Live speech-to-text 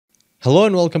Hello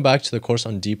and welcome back to the course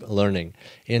on deep learning.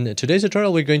 In today's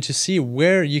tutorial, we're going to see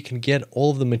where you can get all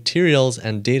of the materials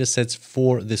and datasets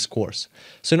for this course.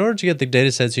 So in order to get the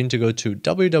datasets, you need to go to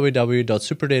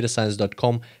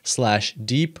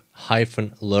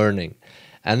www.superdatascience.com/deep-learning.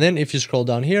 And then if you scroll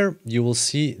down here, you will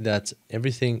see that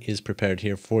everything is prepared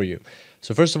here for you.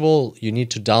 So first of all, you need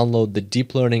to download the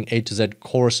Deep Learning A to Z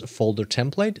course folder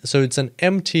template. So it's an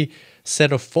empty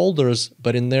set of folders,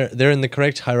 but they're in the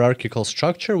correct hierarchical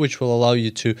structure, which will allow you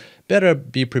to better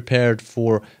be prepared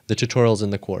for the tutorials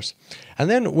in the course. And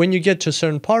then when you get to a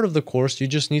certain part of the course, you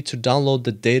just need to download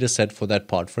the data set for that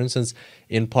part. For instance,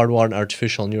 in part 1,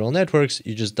 artificial neural networks,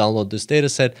 you just download this data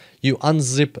set, you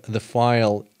unzip the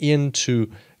file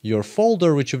into your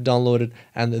folder, which you've downloaded,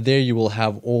 and there you will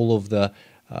have all of the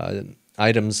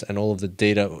items and all of the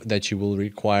data that you will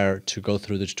require to go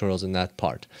through the tutorials in that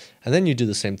part. And then you do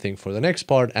the same thing for the next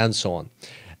part and so on.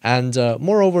 And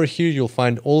moreover, here you'll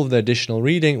find all of the additional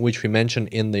reading, which we mentioned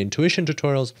in the intuition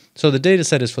tutorials. So the data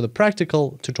set is for the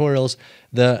practical tutorials.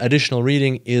 The additional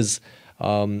reading is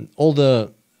all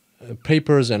the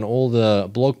papers and all the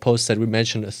blog posts that we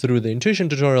mentioned through the intuition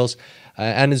tutorials.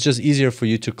 And it's just easier for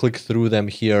you to click through them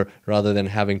here rather than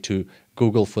having to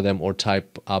Google for them or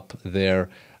type up their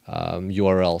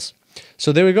URLs.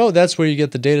 So there we go. That's where you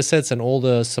get the data sets and all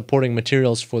the supporting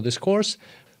materials for this course.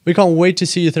 We can't wait to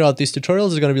see you throughout these tutorials.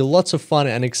 It's going to be lots of fun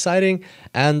and exciting.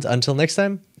 And until next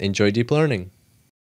time, enjoy deep learning.